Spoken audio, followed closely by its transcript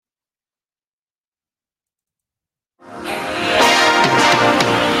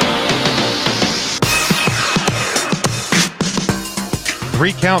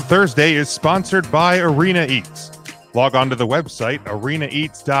3 Count Thursday is sponsored by Arena Eats. Log on to the website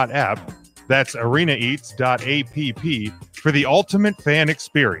arenaeats.app. That's arenaeats.app for the ultimate fan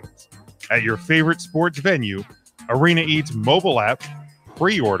experience. At your favorite sports venue, Arena Eats mobile app,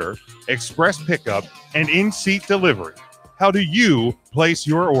 pre-order, express pickup, and in-seat delivery. How do you place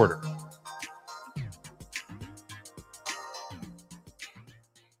your order?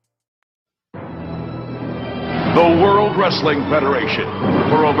 The World Wrestling Federation,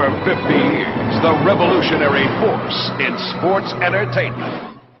 for over 50 years, the revolutionary force in sports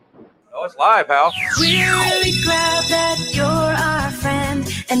entertainment. Oh, it's live, pal. We're really glad that you're our friend,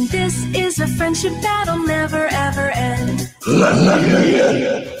 and this is a friendship that'll never, ever end.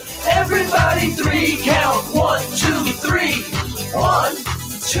 Everybody 3 count. 1, 2, 3. 1,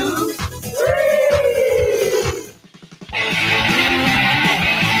 2, 3.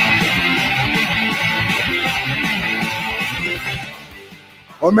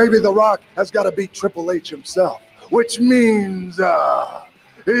 Or maybe The Rock has got to beat Triple H himself, which means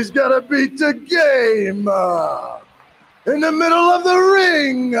he's got to beat the game in the middle of the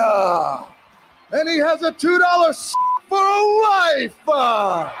ring. And he has a $2 for a wife.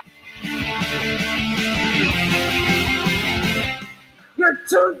 You're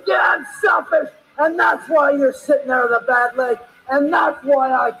too damn selfish, and that's why you're sitting there with a bad leg, and that's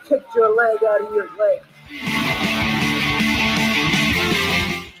why I kicked your leg out of your leg.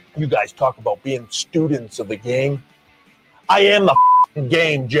 You guys talk about being students of the game. I am the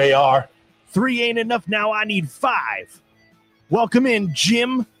game, JR. 3 ain't enough now. I need 5. Welcome in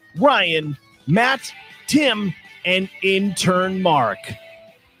Jim, Ryan, Matt, Tim, and intern Mark.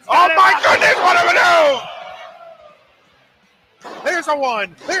 Oh my goodness, what do we do? There's a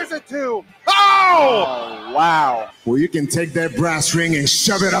 1. There's a 2. Oh, wow. Well, you can take that brass ring and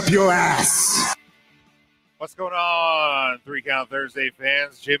shove it up your ass. What's going on, 3 Count Thursday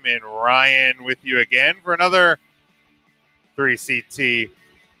fans? Jim and Ryan with you again for another 3CT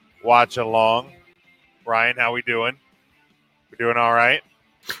watch along. Ryan, how we doing? We doing all right?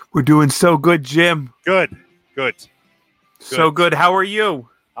 We're doing so good, Jim. Good. So good. How are you?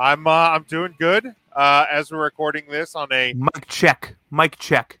 I'm doing good. As we're recording this on a Mic check.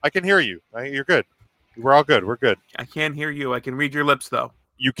 I can hear you. You're good. We're all good. We're good. I can't hear you. I can read your lips though.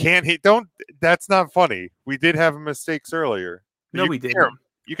 You can't hear. Don't. That's not funny. We did have mistakes earlier. No, we didn't.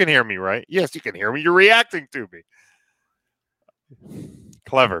 You can hear me, right? Yes, you can hear me. You're reacting to me.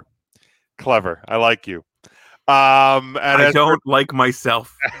 Clever. I like you. And I don't like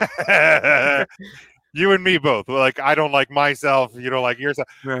myself. You and me both. Like, I don't like myself. You don't like yourself.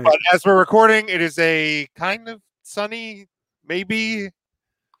 Right. But as we're recording, it is a kind of sunny, maybe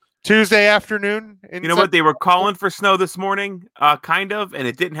Tuesday afternoon. You know what? They were calling for snow this morning, kind of, and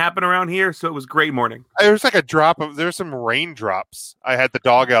it didn't happen around here, so it was a great morning. There was like a there's some raindrops. I had the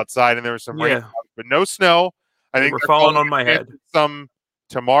dog outside, and there was some raindrops, but no snow. I think they were falling on my head. Some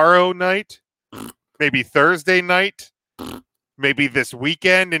tomorrow night, maybe Thursday night, maybe this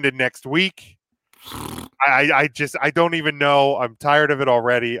weekend into next week. I don't even know. I'm tired of it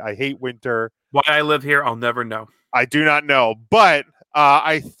already. I hate winter. Why I live here, I'll never know. I do not know, but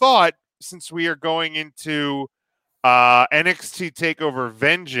I thought since we are going into NXT TakeOver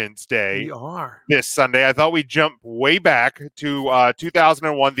Vengeance Day this Sunday, I thought we'd jump way back to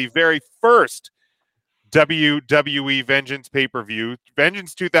 2001, the very first WWE Vengeance pay-per-view,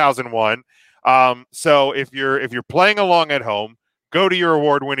 Vengeance 2001. So if you're playing along at home, go to your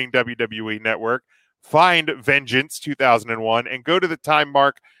award-winning WWE network, find Vengeance 2001, and go to the time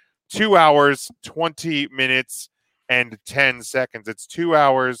mark 2 hours, 20 minutes, and 10 seconds. It's 2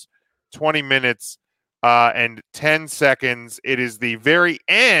 hours, 20 minutes, and 10 seconds. It is the very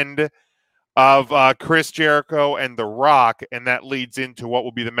end of Chris Jericho and The Rock, and that leads into what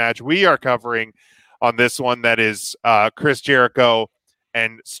will be the match we are covering on this one. That is Chris Jericho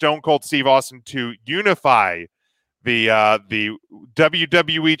and Stone Cold Steve Austin to unify the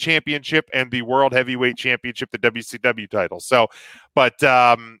WWE Championship and the World Heavyweight Championship, the WCW title. So, but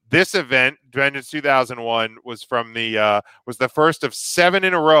this event, Vengeance 2001, was was the first of 7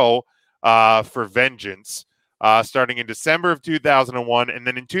 in a row for Vengeance, starting in December of 2001, and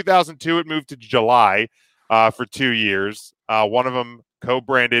then in 2002 it moved to July for 2 years. One of them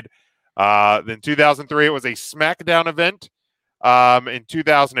co-branded. Then 2003 it was a SmackDown event. In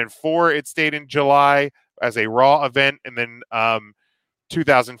 2004 it stayed in July as a Raw event, and then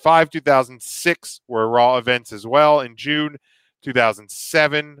 2005, 2006 were Raw events as well. In June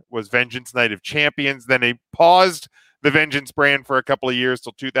 2007 was Vengeance Night of Champions. Then they paused the Vengeance brand for a couple of years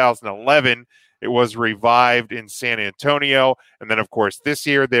till 2011. It was revived in San Antonio, and then of course this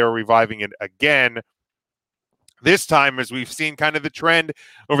year they are reviving it again This time, as we've seen kind of the trend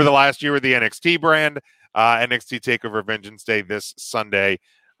over the last year with the NXT brand, NXT TakeOver Vengeance Day this Sunday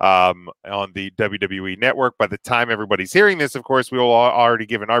on the WWE Network. By the time everybody's hearing this, of course, we will already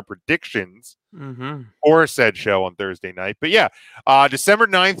given our predictions for said show on Thursday night. But yeah, December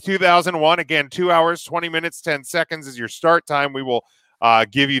 9th, 2001. Again, 2 hours, 20 minutes, 10 seconds is your start time. We will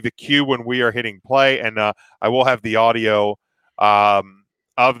give you the cue when we are hitting play, and I will have the audio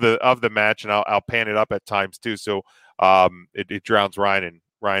of the match, and I'll pan it up at times too, so it drowns Ryan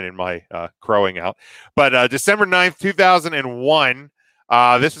and my crowing out. But December 9th, 2001.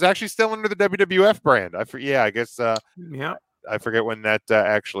 This was actually still under the WWF brand. I forget when that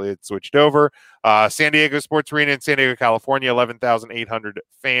actually had switched over. San Diego Sports Arena in San Diego, California, 11,800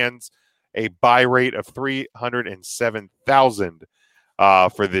 fans, a buy rate of 307,000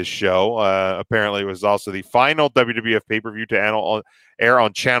 for this show. Apparently, it was also the final WWF pay-per-view to air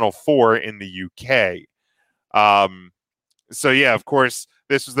on Channel 4 in the UK. So yeah, of course,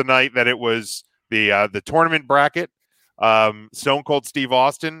 this was the night that it was the tournament bracket. Stone Cold Steve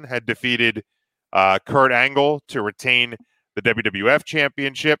Austin had defeated Kurt Angle to retain the WWF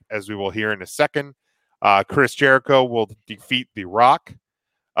Championship, as we will hear in a second. Chris Jericho will defeat The Rock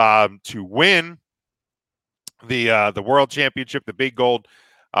to win the World Championship, the Big Gold,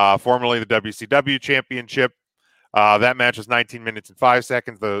 formerly the WCW Championship. That match was 19 minutes and 5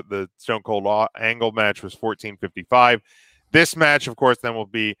 seconds. The Stone Cold Angle match was 14:55. This match, of course, then will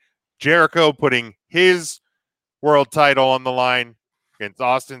be Jericho putting his world title on the line against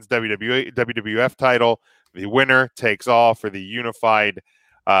Austin's WWF title. The winner takes all for the unified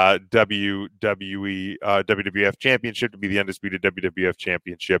WWF Championship to be the undisputed WWF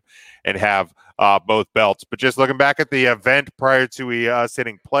Championship and have both belts. But just looking back at the event prior to us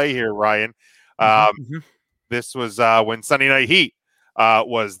hitting play here, Ryan, this was when Sunday Night Heat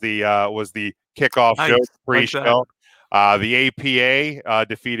was the kickoff show, pre-show. The APA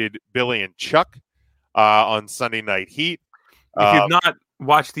defeated Billy and Chuck on Sunday Night Heat. If you've not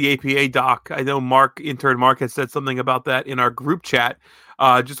watched the APA doc, I know intern Mark has said something about that in our group chat.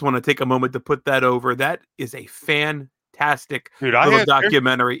 Just want to take a moment to put that over. That is a fantastic little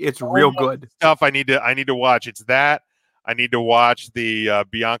documentary. It's real good stuff. I need to watch. It's that. I need to watch the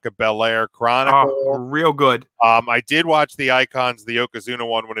Bianca Belair Chronicle. Oh, real good. I did watch the Icons, the Yokozuna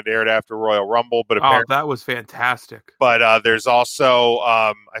one when it aired after Royal Rumble, but that was fantastic. But there's also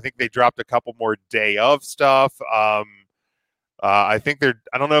I think they dropped a couple more day of stuff. I think I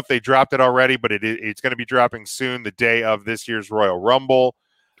don't know if they dropped it already, but it's going to be dropping soon, the day of this year's Royal Rumble,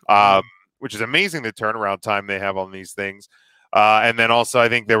 which is amazing the turnaround time they have on these things. And then also, I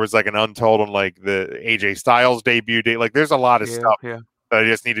think there was like an Untold on like the AJ Styles debut date. Like, there's a lot of stuff that I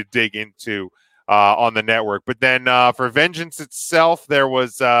just need to dig into on the network. But then for Vengeance itself, there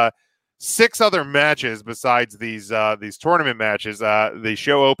was 6 other matches besides these tournament matches. The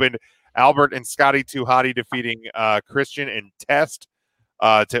show opened Albert and Scotty 2 Hotty defeating Christian and Test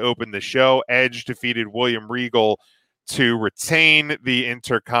to open the show. Edge defeated William Regal to retain the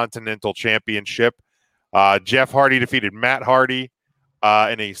Intercontinental Championship. Jeff Hardy defeated Matt Hardy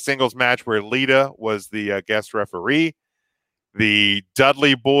in a singles match where Lita was the guest referee. The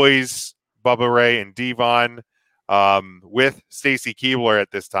Dudley Boys, Bubba Ray and Devon, with Stacy Keibler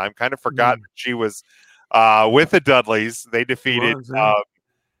at this time. Kind of forgot that she was with the Dudleys. They defeated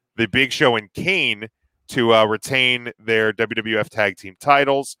the Big Show and Kane to retain their WWF Tag Team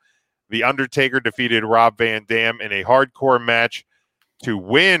titles. The Undertaker defeated Rob Van Dam in a hardcore match to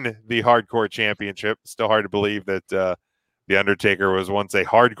win the Hardcore Championship. Still hard to believe that the Undertaker was once a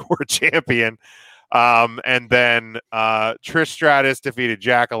hardcore champion. And then Trish Stratus defeated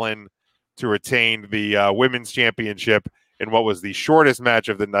Jacqueline to retain the Women's Championship in what was the shortest match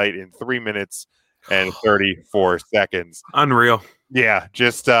of the night in 3 minutes and 34 seconds. Unreal. Yeah,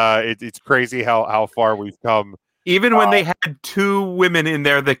 just it's crazy how far we've come. Even when they had 2 women in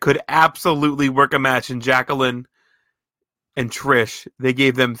there that could absolutely work a match in Jacqueline and Trish, they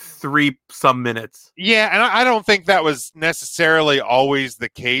gave them 3 some minutes. Yeah, and I don't think that was necessarily always the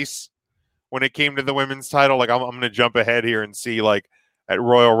case when it came to the women's title. Like, I'm going to jump ahead here and see, like, at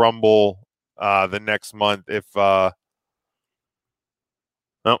Royal Rumble the next month, if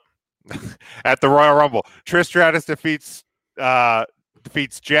at the Royal Rumble, Trish Stratus defeats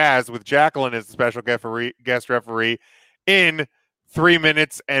Jazz with Jacqueline as the special guest referee in 3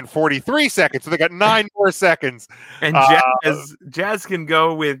 minutes and 43 seconds. So they got 9 more seconds. And Jazz can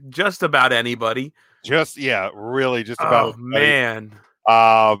go with just about anybody. Really just about. Oh, man.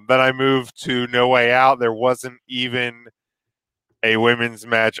 Then I moved to No Way Out. There wasn't even a women's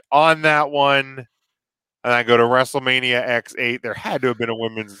match on that one. And I go to WrestleMania X8. There had to have been a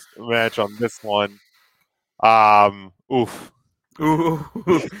women's match on this one. Oof. Ooh.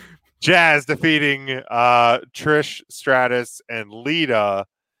 Jazz defeating Trish Stratus and Lita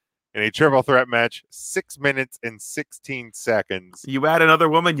in a triple threat match, 6 minutes and 16 seconds. You add another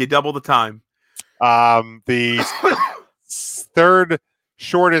woman, you double the time. The third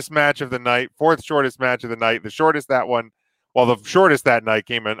shortest match of the night, fourth shortest match of the night, the shortest that night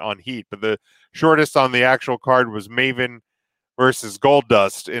came in on Heat, but the shortest on the actual card was Maven versus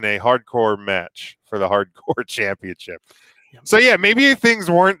Goldust in a hardcore match for the hardcore championship. So yeah, maybe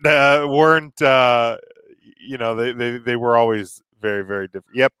things weren't they were always very, very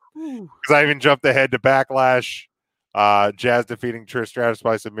different. Yep. Because I even jumped ahead to Backlash, Jazz defeating Trish Stratus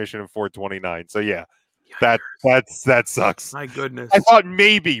by submission in 429. So yeah, that sucks. My goodness. I thought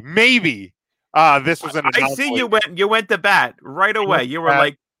maybe this was an I see you went to bat right away. You were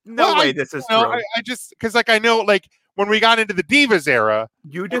like, no way this is true. I just because I know when we got into the Divas era,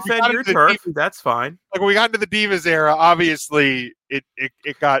 you defend your turf. That's fine. Like when we got into the Divas era, obviously it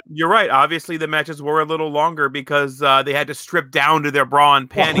got. You're right. Obviously, the matches were a little longer because they had to strip down to their bra and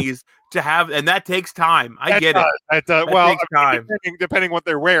panties to have, and that takes time. I get it. That takes time. Depending what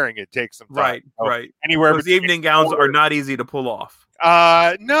they're wearing, it takes some time. Right. Anywhere, those evening gowns are not easy to pull off.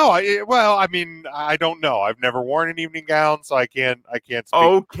 No. I don't know. I've never worn an evening gown, so I can't speak.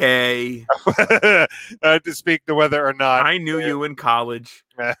 Okay. To speak to whether or not I knew you in college.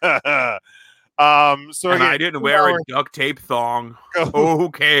 So and I didn't wear a duct tape thong.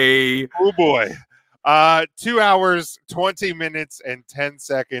 Okay. Oh boy. 2 hours, 20 minutes, and 10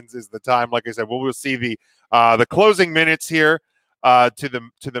 seconds is the time. Like I said, we'll see the closing minutes here to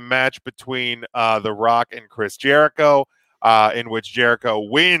the match between The Rock and Chris Jericho. In which Jericho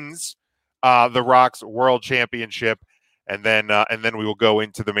wins The Rock's World Championship, and then we will go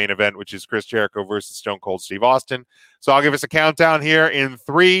into the main event, which is Chris Jericho versus Stone Cold Steve Austin. So I'll give us a countdown here in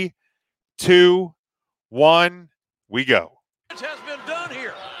 3, 2, 1, we go. Has been done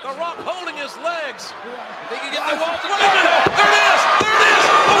here. The Rock holding his legs. They can get the wall. There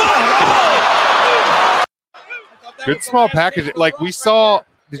it is. Good small package. Like we saw.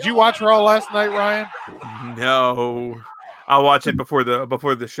 Did you watch Raw last night, Ryan? No. I'll watch it before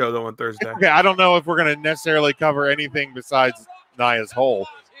the show though on Thursday. Okay, I don't know if we're going to necessarily cover anything besides Nia's hole,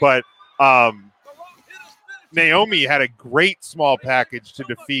 but Naomi had a great small package to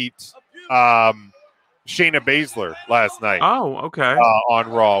defeat Shayna Baszler last night. Oh, okay. On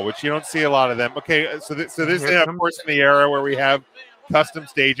Raw, which you don't see a lot of them. Okay, so this is of course in the era where we have custom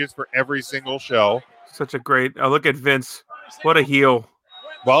stages for every single show. Such a great look at Vince. What a heel.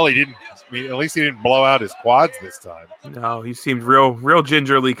 Well, he didn't. I mean, at least he didn't blow out his quads this time. No, he seemed real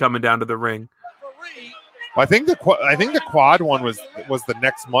gingerly coming down to the ring. Well, I think the quad one was the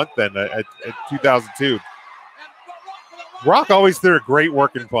next month then at 2002. Rock always threw a great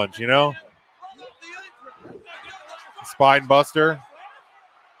working punch, you know. Spine buster.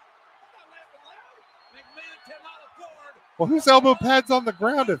 Well, whose elbow pad's on the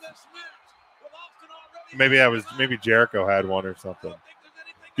ground? Maybe Jericho had one or something.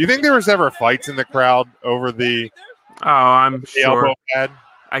 Do you think there was ever fights in the crowd over the? Oh, I'm sure. Elbow pad?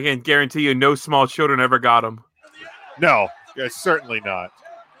 I can guarantee you, no small children ever got them. No, certainly not.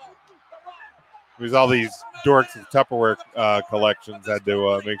 Because all these dorks with Tupperware collections had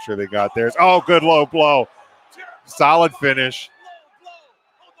to make sure they got theirs. Oh, good low blow, solid finish.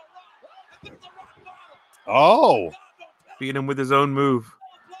 Oh, beat him with his own move.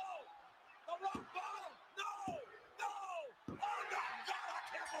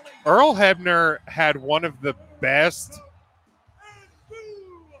 Earl Hebner had one of the best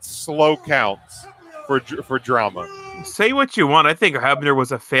slow counts for drama. Say what you want. I think Hebner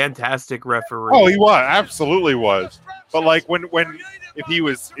was a fantastic referee. Oh, he was, absolutely was. But like when if he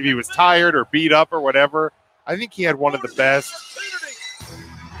was tired or beat up or whatever, I think he had one of the best.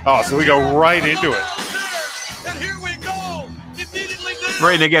 Oh, so we go right into it. And here we go.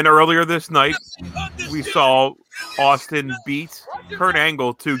 Right, and again, earlier this night, we saw Austin beat Kurt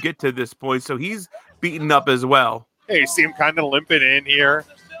Angle to get to this point, so he's beaten up as well. Hey, you see him kind of limping in here.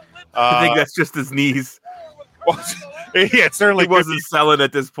 I think that's just his knees. Yeah, it certainly he wasn't selling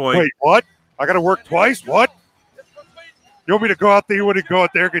at this point. Wait, what? I got to work twice? What? You want me to go out there? You want to go out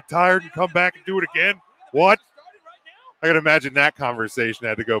there, get tired, and come back and do it again? What? I can imagine that conversation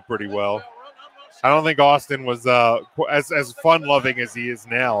had to go pretty well. I don't think Austin was as fun-loving as he is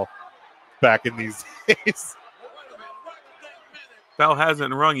now back in these days. Bell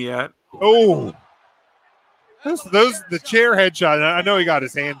hasn't rung yet. Oh. The chair headshot, I know he got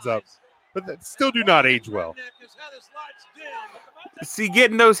his hands up, but that still do not age well. See,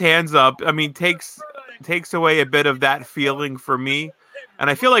 getting those hands up, I mean, takes away a bit of that feeling for me. And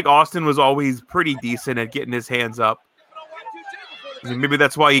I feel like Austin was always pretty decent at getting his hands up. I mean, maybe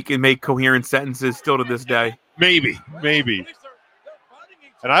that's why he can make coherent sentences still to this day. Maybe.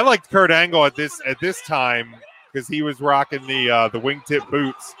 And I liked Kurt Angle at this time because he was rocking the wingtip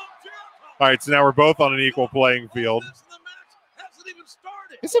boots. All right, so now we're both on an equal playing field.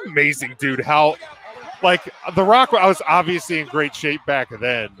 It's amazing, dude, how like The Rock, I was obviously in great shape back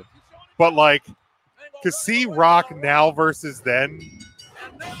then, but like to see Rock now versus then,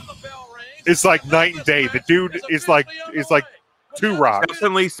 it's like night and day. The dude is like two Rocks.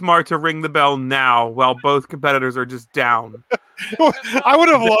 Definitely smart to ring the bell now while both competitors are just down. I would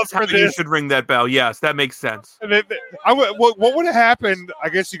have loved for this. You should ring that bell. Yes, that makes sense. What would have happened? I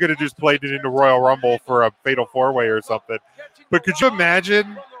guess you could have just played it into Royal Rumble for a Fatal 4-Way or something. But could you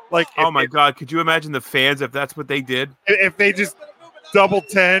imagine? Like, oh my God, could you imagine the fans if that's what they did? If they just double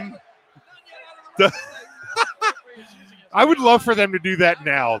 10. I would love for them to do that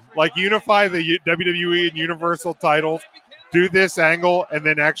now. Like unify the WWE and Universal titles, do this angle, and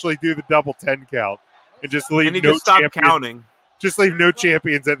then actually do the double 10 count, and just leave no just stop champions. counting. Just leave no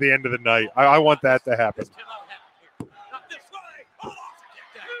champions at the end of the night. I want that to happen.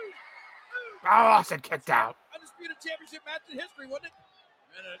 Austin kicked out. Undisputed championship match in history, wasn't it?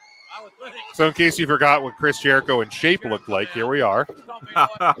 So in case you forgot what Chris Jericho in shape looked like, here we are.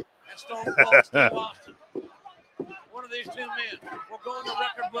 One of these two men will go in the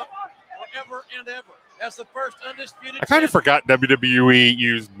record book forever and ever as the first undisputed. I kind of forgot WWE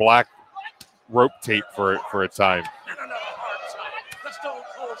used black rope tape for a time.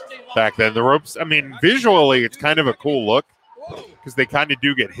 Back then, the ropes, I mean, visually, it's kind of a cool look because they kind of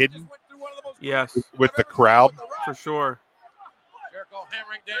do get hidden. Yes. With the crowd. For sure. Jericho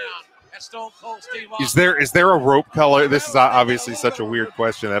hammering down at Stone Cold Steve Austin. Is there a rope color? This is obviously such a weird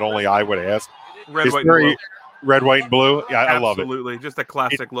question that only I would ask. Red, white, and blue. Red, white, and blue? Yeah, I love it. Absolutely. Just a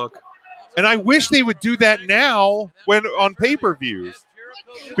classic look. And I wish they would do that now when on pay-per-views.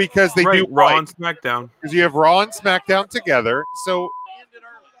 Because they do Raw and SmackDown. Because you have Raw and SmackDown together. So,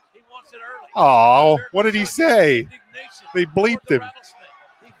 oh, what did he say? They bleeped him.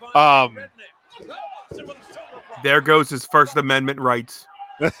 There goes his First Amendment rights.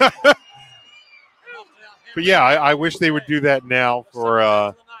 But yeah, I wish they would do that now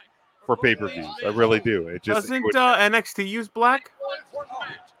for pay-per-views. I really do. It just doesn't NXT use black,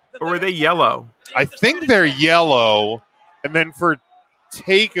 or were they yellow? I think they're yellow, and then for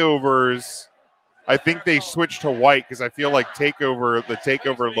takeovers, I think they switched to white because I feel like the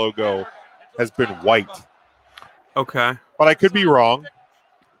takeover logo has been white. Okay, but I could be wrong.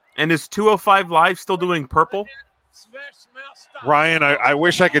 And is 205 Live still doing purple? Ryan, I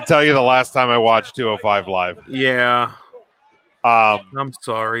wish I could tell you the last time I watched 205 Live. Yeah. I'm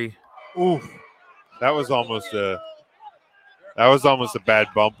sorry. Ooh, that was almost a bad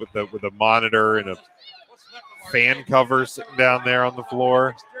bump with the monitor and a fan cover sitting down there on the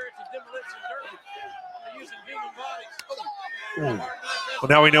floor. Ooh. Well,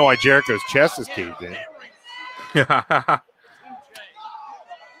 now we know why Jericho's chest is caved in.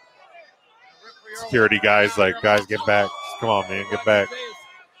 Security guys get back. Come on, man, get back.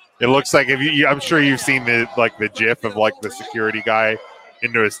 It looks like I'm sure you've seen the GIF of like the security guy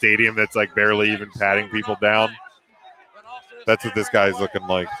into a stadium that's like barely even patting people down. That's what this guy's looking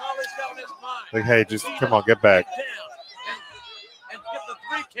like. Like, hey, just come on, get back. And get the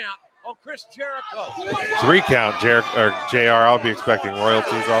 3 count on Chris Jericho. 3 count, JR. I'll be expecting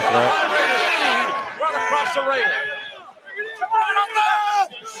royalties off of that. Right across the rail.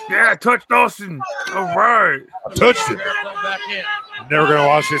 Yeah, touched Austin. All right. I touched it. I'm never going to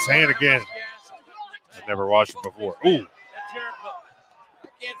wash this hand again. I've never washed it before. Ooh.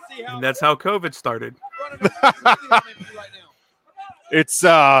 And that's how COVID started. It's,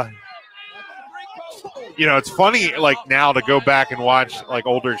 it's funny, like, now to go back and watch, like,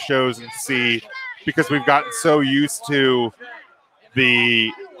 older shows and see, because we've gotten so used to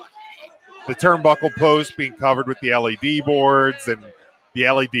the turnbuckle post being covered with the LED boards and the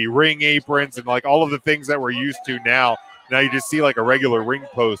LED ring aprons and like all of the things that we're used to now. Now you just see like a regular ring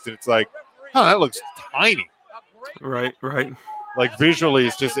post and it's like, oh, that looks tiny. Right. Like visually,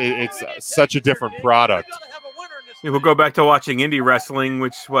 it's such a different product. Yeah, we'll go back to watching indie wrestling,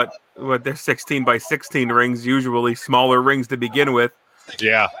 which what they're 16 by 16 rings, usually smaller rings to begin with.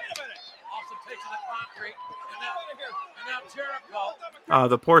 Yeah.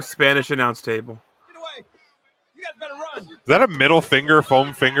 The poor Spanish announce table. Is that a middle finger,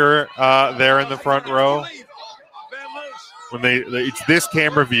 foam finger there in the front row? When it's this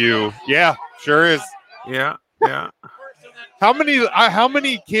camera view. Yeah, sure is. Yeah. How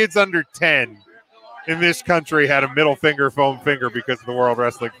many kids under 10 in this country had a middle finger, foam finger because of the World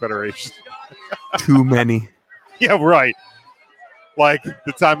Wrestling Federation. Too many. Yeah, right. Like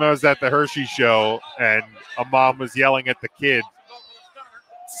the time I was at the Hershey show and a mom was yelling at the kid.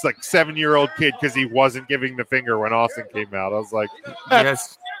 It's like 7-year-old kid because he wasn't giving the finger when Austin came out. I was like,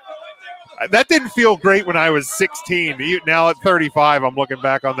 yes. That didn't feel great when I was 16. Now at 35, I'm looking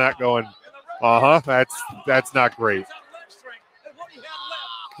back on that going, that's not great.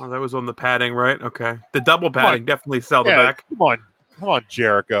 Oh, that was on the padding, right? Okay. The double padding definitely sell the back. Come on,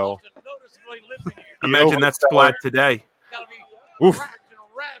 Jericho. Imagine that's flat today. Oof.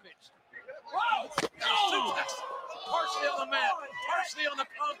 Partially on the mat, partially on the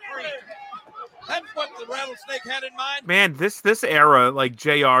concrete. That's what the Rattlesnake had in mind. Man, this era, like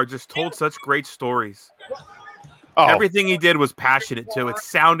JR, just told such great stories. Oh. Everything he did was passionate too. It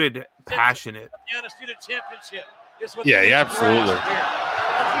sounded passionate. Yeah, absolutely.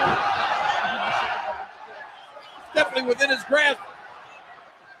 Definitely within his grasp.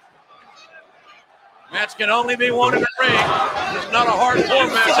 Match can only be won in the ring. It's not a hardcore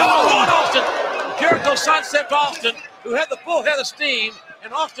match. Austin. Jericho sidestepped Austin, who had the full head of steam,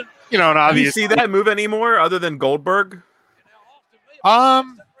 and Austin. And obviously, do you see that move anymore other than Goldberg?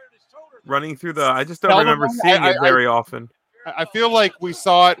 Running through the, I just don't remember seeing it very often. I feel like we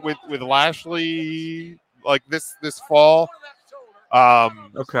saw it with Lashley like this fall.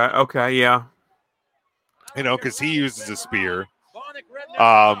 Okay, yeah. Because he uses a spear.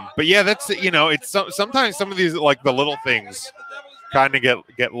 But yeah, that's it's sometimes some of these like the little things kind of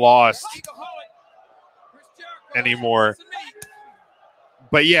get lost anymore.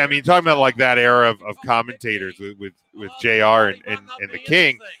 But yeah, I mean, talking about like that era of commentators with JR and the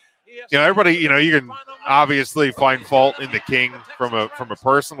King, everybody, you can obviously find fault in the King from a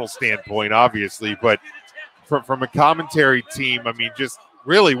personal standpoint, obviously, but from a commentary team, I mean, just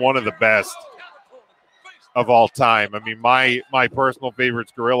really one of the best of all time. I mean, my personal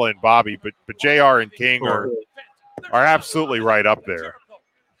favorites, Gorilla and Bobby, but JR and King are absolutely right up there.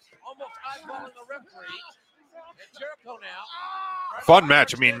 Fun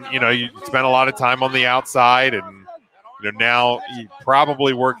match. I mean, you spent a lot of time on the outside, and now you're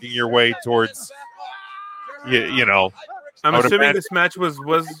probably working your way towards, I'm assuming this match was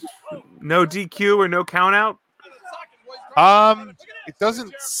no DQ or no count out. It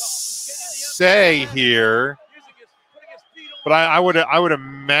doesn't say here, but I would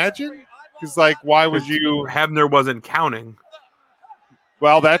imagine, because like, why would you? Hebner wasn't counting.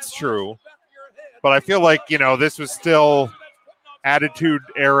 Well, that's true, but I feel like this was still Attitude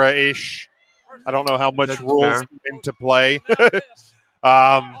Era-ish. I don't know how much rules come into play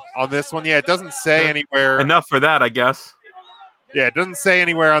on this one. Yeah, it doesn't say anywhere. Enough for that, I guess. Yeah, it doesn't say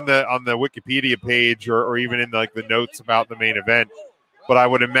anywhere on the Wikipedia page or even in like the notes about the main event. But I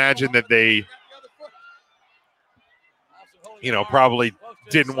would imagine that they, probably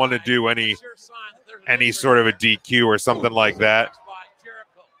didn't want to do any sort of a DQ or something like that.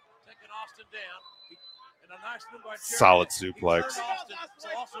 Solid suplex.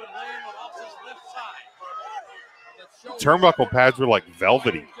 Turnbuckle pads were like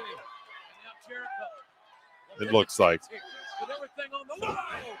velvety. It looks like.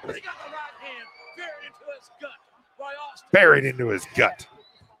 Buried into his gut.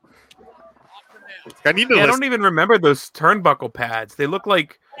 I don't even remember those turnbuckle pads. They look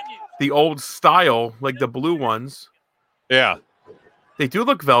like the old style, like the blue ones. Yeah. They do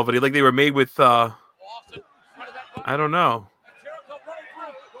look velvety, like they were made with, I don't know.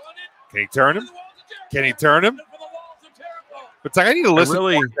 Can he turn him? It's like I need to listen to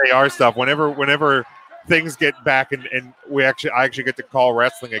more JR stuff whenever things get back and I actually get to call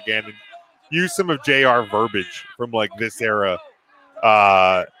wrestling again and use some of JR verbiage from like this era.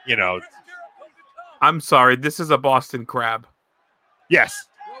 I'm sorry, this is a Boston Crab. Yes,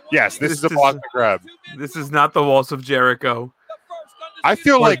 this is a Boston Crab. This is not the Walls of Jericho. I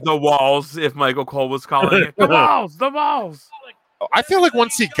feel like the Walls, if Michael Cole was calling it. The Walls. I feel like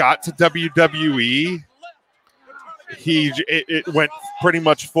once he got to WWE, it went pretty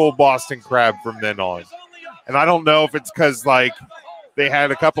much full Boston Crab from then on. And I don't know if it's because like they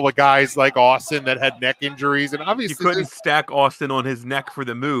had a couple of guys like Austin that had neck injuries, and obviously you couldn't stack Austin on his neck for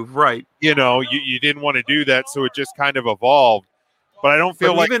the move, right? You didn't want to do that, so it just kind of evolved. But I don't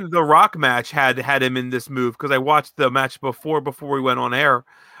feel like even the Rock match had him in this move, because I watched the match before we went on air,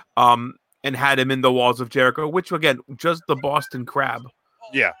 and had him in the Walls of Jericho, which again, just the Boston Crab.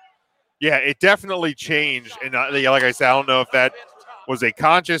 Yeah, it definitely changed, and like I said, I don't know if that was a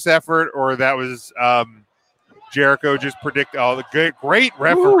conscious effort or that was Jericho just predict. Oh, the great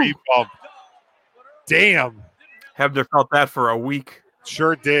referee bump! Damn, Hebner felt that for a week.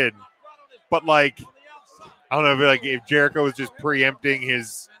 Sure did. but like, I don't know if Jericho was just preempting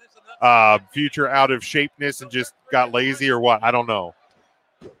his future out of shapeness and just got lazy or what. I don't know.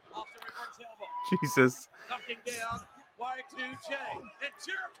 Jesus.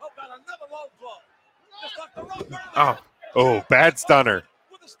 Oh, bad stunner.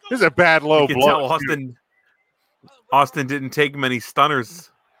 This is a bad low blow. Tell Austin didn't take many stunners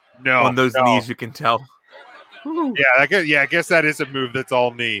on those knees, you can tell. Yeah, I guess that is a move that's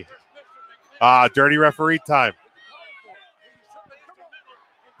all knee. Dirty referee time.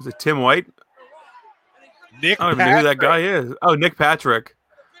 Is it Tim White? Nick I don't even know who that guy is. Oh, Nick Patrick.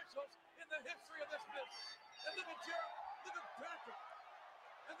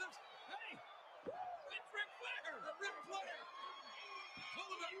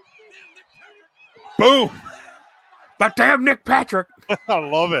 Boom! But damn Nick Patrick. I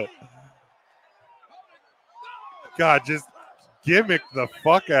love it. God, just gimmick the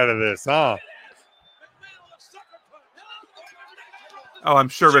fuck out of this, huh? Oh, I'm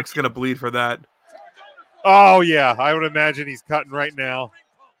sure Rick's going to bleed for that. Oh, yeah. I would imagine he's cutting right now.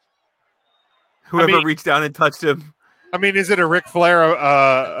 Whoever reached down and touched him. I mean, is it a Ric Flair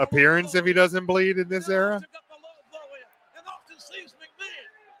appearance if he doesn't bleed in this era?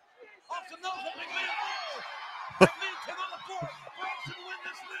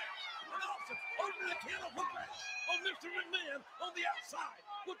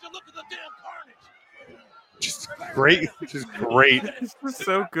 Just great. Just great. This is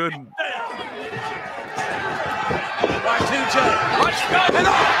so good.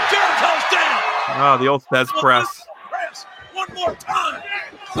 Oh, the old Fez press. One more time.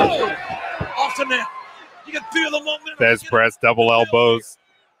 Oh, Austin now. You can feel the momentum. Fez press, double elbows.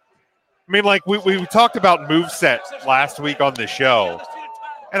 I mean, like we talked about moveset last week on the show.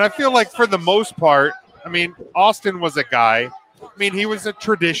 And I feel like for the most part, I mean, Austin was a guy. I mean, he was a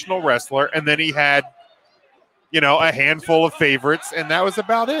traditional wrestler, and then he had, a handful of favorites, and that was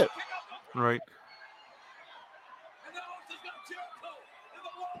about it. Right.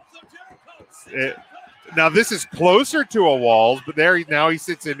 Now, this is closer to a Walls, but now he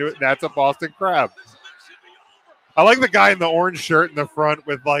sits into it, and that's a Boston Crab. I like the guy in the orange shirt in the front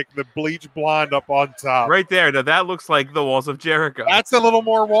with, like, the bleach blonde up on top. Right there. Now, that looks like the Walls of Jericho. That's a little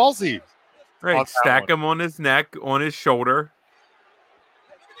more Wallsy. Right. Stack him on his neck, on his shoulder.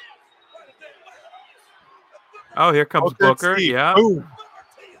 Oh, here comes Booker. Yeah. Ooh.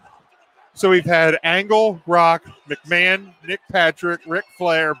 So we've had Angle, Rock, McMahon, Nick Patrick, Ric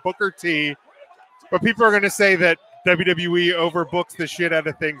Flair, Booker T. But people are going to say that WWE overbooks the shit out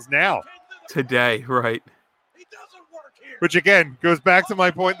of things now. Today, right. Which, again, goes back to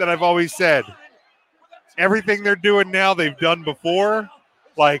my point that I've always said. Everything they're doing now, they've done before.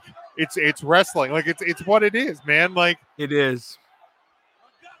 Like, it's wrestling. Like, it's what it is, man. Like, it is.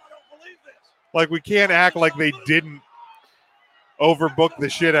 Like, we can't act like they didn't overbook the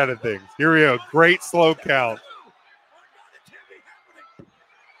shit out of things. Here we go. Great slow count.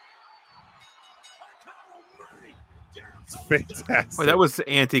 It's fantastic. Well, that was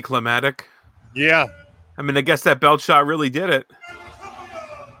anticlimactic. Yeah. I mean, I guess that belt shot really did it.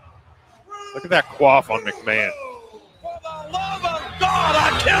 Look at that quaff on McMahon. For the love of God,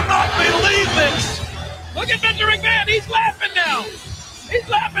 I cannot believe this. Look at Mr. McMahon. He's laughing now. He's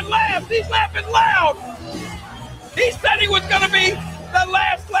laughing loud. He's laughing loud. He said he was going to be the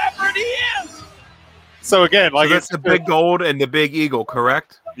last laugher, and he is. So, again, like, so that's the big gold and the big eagle,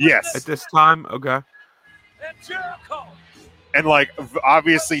 correct? Yes. At this time? Okay. And Jericho. And, like,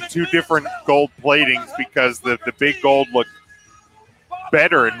 obviously two different gold platings because the big gold looked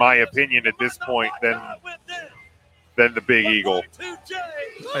better, in my opinion, at this point than the big eagle.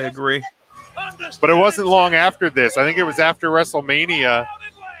 I agree. But it wasn't long after this. I think it was after WrestleMania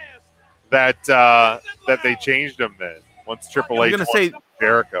that they changed them then. Once Triple H won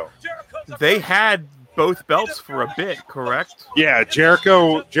Jericho. They had both belts for a bit, correct? Yeah,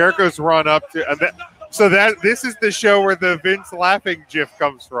 Jericho's run up to this is the show where the Vince laughing gif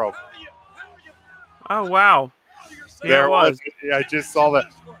comes from. Oh wow. Yeah, there it was. I just saw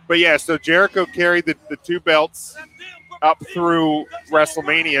that. But yeah, so Jericho carried the two belts up through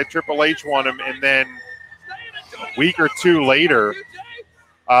WrestleMania. Triple H won them, and then a week or two later,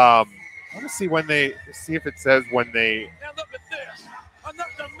 I want to see if it says when they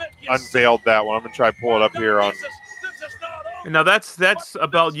unveiled that one. I'm gonna try to pull it up here on. Now that's a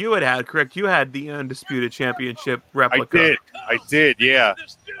belt you had, correct? You had the Undisputed Championship replica. I did, yeah.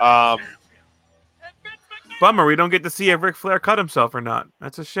 Bummer, we don't get to see if Ric Flair cut himself or not.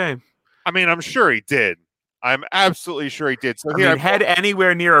 That's a shame. I mean, I'm sure he did. I'm absolutely sure he did. So I mean, head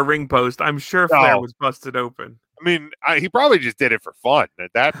anywhere near a ring post, I'm sure Flair was busted open. I mean, he probably just did it for fun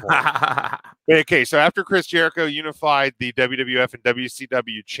at that point. Okay, so after Chris Jericho unified the WWF and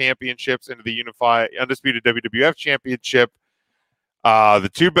WCW championships into the undisputed WWF championship, the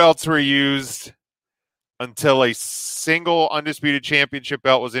two belts were used until a single undisputed championship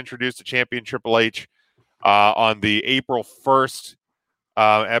belt was introduced to Champion Triple H on the April 1st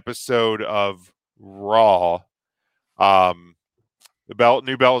episode of Raw. The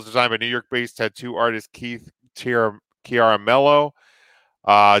new belt was designed by New York-based tattoo artist Keith Chiaramello.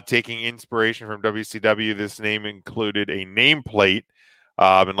 Taking inspiration from WCW, this name included a nameplate.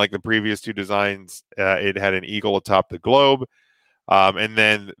 And like the previous two designs, it had an eagle atop the globe. And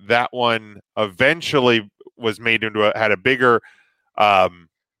then that one eventually was made into a bigger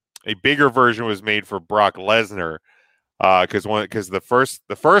version was made for Brock Lesnar. Because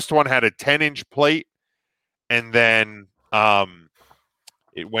the first one had a 10-inch plate, and then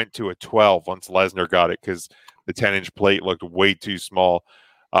it went to a 12 once Lesnar got it because the 10-inch plate looked way too small.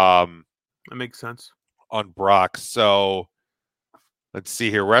 That makes sense on Brock. So let's see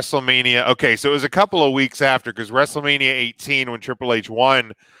here. WrestleMania. Okay, so it was a couple of weeks after because WrestleMania 18, when Triple H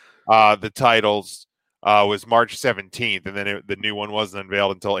won the titles, was March 17th, and then the new one wasn't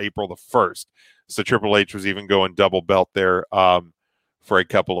unveiled until April the 1st. So Triple H was even going double belt there for a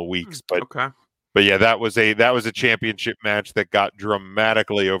couple of weeks. But yeah, that was a championship match that got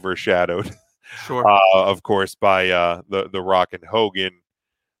dramatically overshadowed. Sure. Of course, by the Rock and Hogan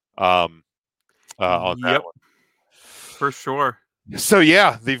on that one. For sure. So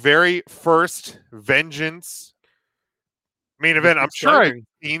yeah, the very first Vengeance main event. I'm sure I've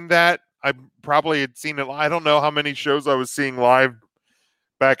seen that. I probably had seen it. I don't know how many shows I was seeing live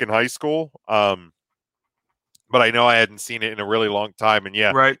back in high school. But I know I hadn't seen it in a really long time. And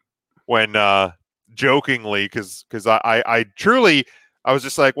yeah, right. When jokingly, because I truly, I was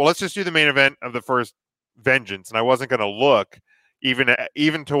just like, well, let's just do the main event of the first Vengeance, and I wasn't going to look even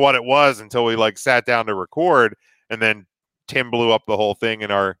to what it was until we like sat down to record, and then Tim blew up the whole thing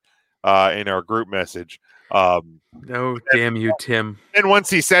in our group message. Damn you, Tim. And once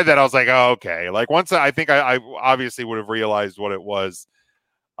he said that, I was like, oh, okay. Like once I think I obviously would have realized what it was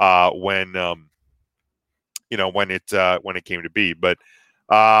when it came to be. But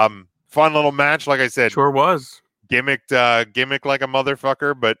fun little match, like I said. Sure was. Gimmick like a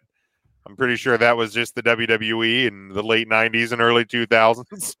motherfucker, but I'm pretty sure that was just the WWE in the late 90s and early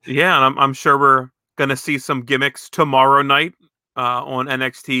 2000s. Yeah, and I'm sure we're going to see some gimmicks tomorrow night on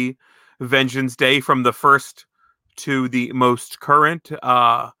NXT Vengeance Day from the first to the most current.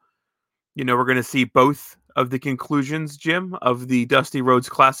 We're going to see both of the conclusions, Jim, of the Dusty Rhodes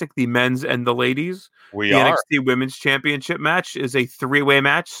Classic, the men's and the ladies. The NXT Women's Championship match is a 3-way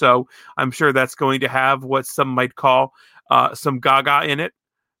match, so I'm sure that's going to have what some might call some gaga in it.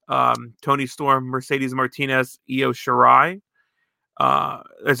 Toni Storm, Mercedes Martinez, Io Shirai.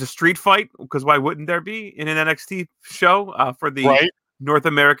 There's a street fight, because why wouldn't there be in an NXT show for the North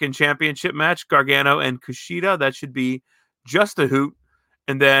American Championship match? Gargano and Kushida. That should be just a hoot.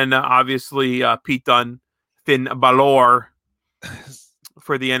 And then obviously Pete Dunne, Finn Balor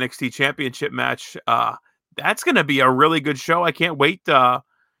for the NXT Championship match. That's going to be a really good show. I can't wait to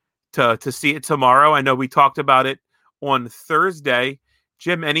see it tomorrow. I know we talked about it on Thursday.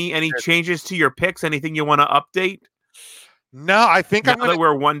 Jim, any changes to your picks? Anything you want to update? No, I think that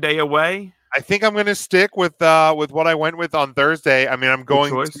we're 1 day away. I think I'm going to stick with what I went with on Thursday. I mean, I'm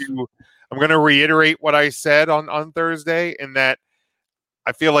going to reiterate what I said on Thursday, in that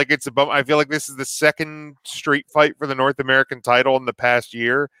I feel like I feel like this is the second street fight for the North American title in the past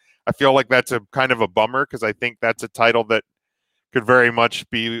year. I feel like that's a kind of a bummer, because I think that's a title that could very much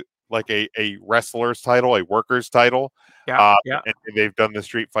be like a wrestler's title, a worker's title. Yeah. And they've done the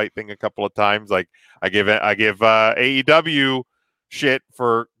street fight thing a couple of times. Like I give AEW shit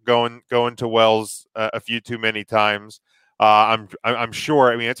for going to Wells a few too many times. I'm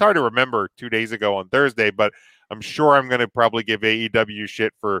sure. I mean, it's hard to remember 2 days ago on Thursday, but I'm sure I'm going to probably give AEW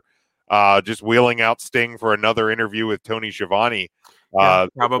shit for just wheeling out Sting for another interview with Tony Schiavone.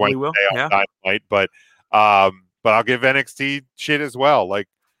 Probably will. Yeah. Dynamite, but I'll give NXT shit as well. Like,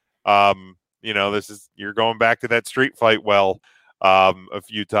 you're going back to that street fight a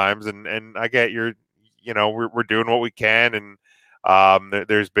few times, and I get we're doing what we can, and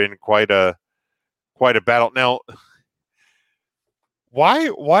there's been quite a battle. Now,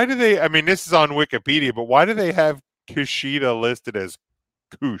 why do they? I mean, this is on Wikipedia, but why do they have Kushida listed as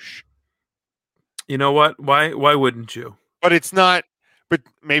Kush? You know what? Why wouldn't you? But it's not. But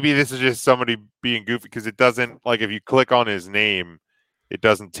maybe this is just somebody being goofy, because it doesn't, like, if you click on his name, it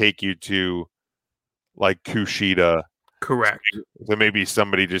doesn't take you to like Kushida. Correct. So maybe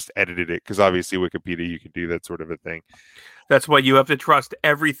somebody just edited it, because obviously Wikipedia, you can do that sort of a thing. That's why you have to trust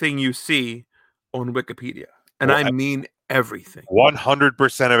everything you see on Wikipedia. And I mean everything.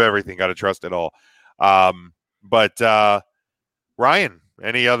 100% of everything. Got to trust it all. But Ryan,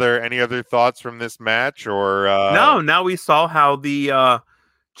 any other thoughts from this match? Or No, now we saw how the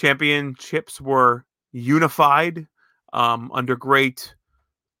championships were unified under great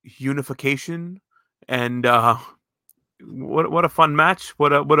unification. And what a fun match.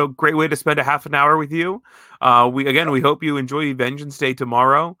 What a great way to spend a half an hour with you. We hope you enjoy Vengeance Day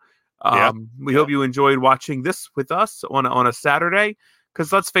tomorrow. We hope you enjoyed watching this with us on a Saturday,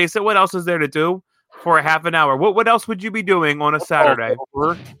 because let's face it, what else is there to do for a half an hour? What else would you be doing on a Saturday?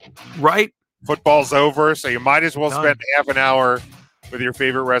 Right? Football's over, so you might as well spend half an hour with your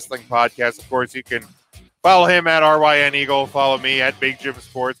favorite wrestling podcast. Of course, you can follow him at RYN Eagle, follow me at Big Jim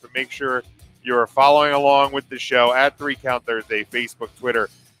Sports, but make sure you're following along with the show at 3 Count Thursday, Facebook, Twitter,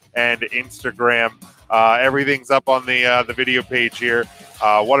 and Instagram. Everything's up on the video page here.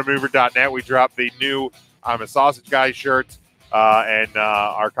 Whatamover.net. We dropped the new I'm a Sausage Guy shirt and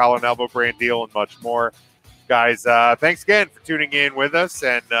our collar and elbow brand deal and much more. Guys, thanks again for tuning in with us,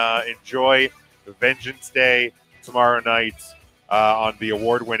 and enjoy Vengeance Day tomorrow night on the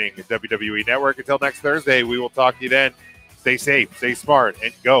award-winning WWE Network. Until next Thursday, we will talk to you then. Stay safe, stay smart,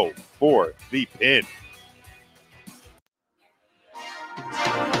 and go for the pin.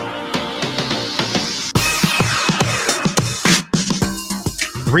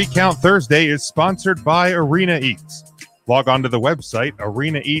 Three Count Thursday is sponsored by Arena Eats. Log on to the website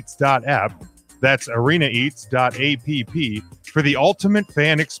arenaeats.app. That's arenaeats.app for the ultimate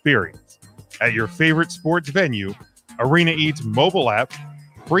fan experience. At your favorite sports venue, Arena Eats mobile app,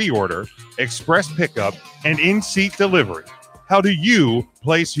 pre-order, express pickup, and in-seat delivery. How do you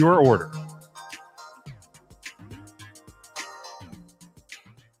place your order?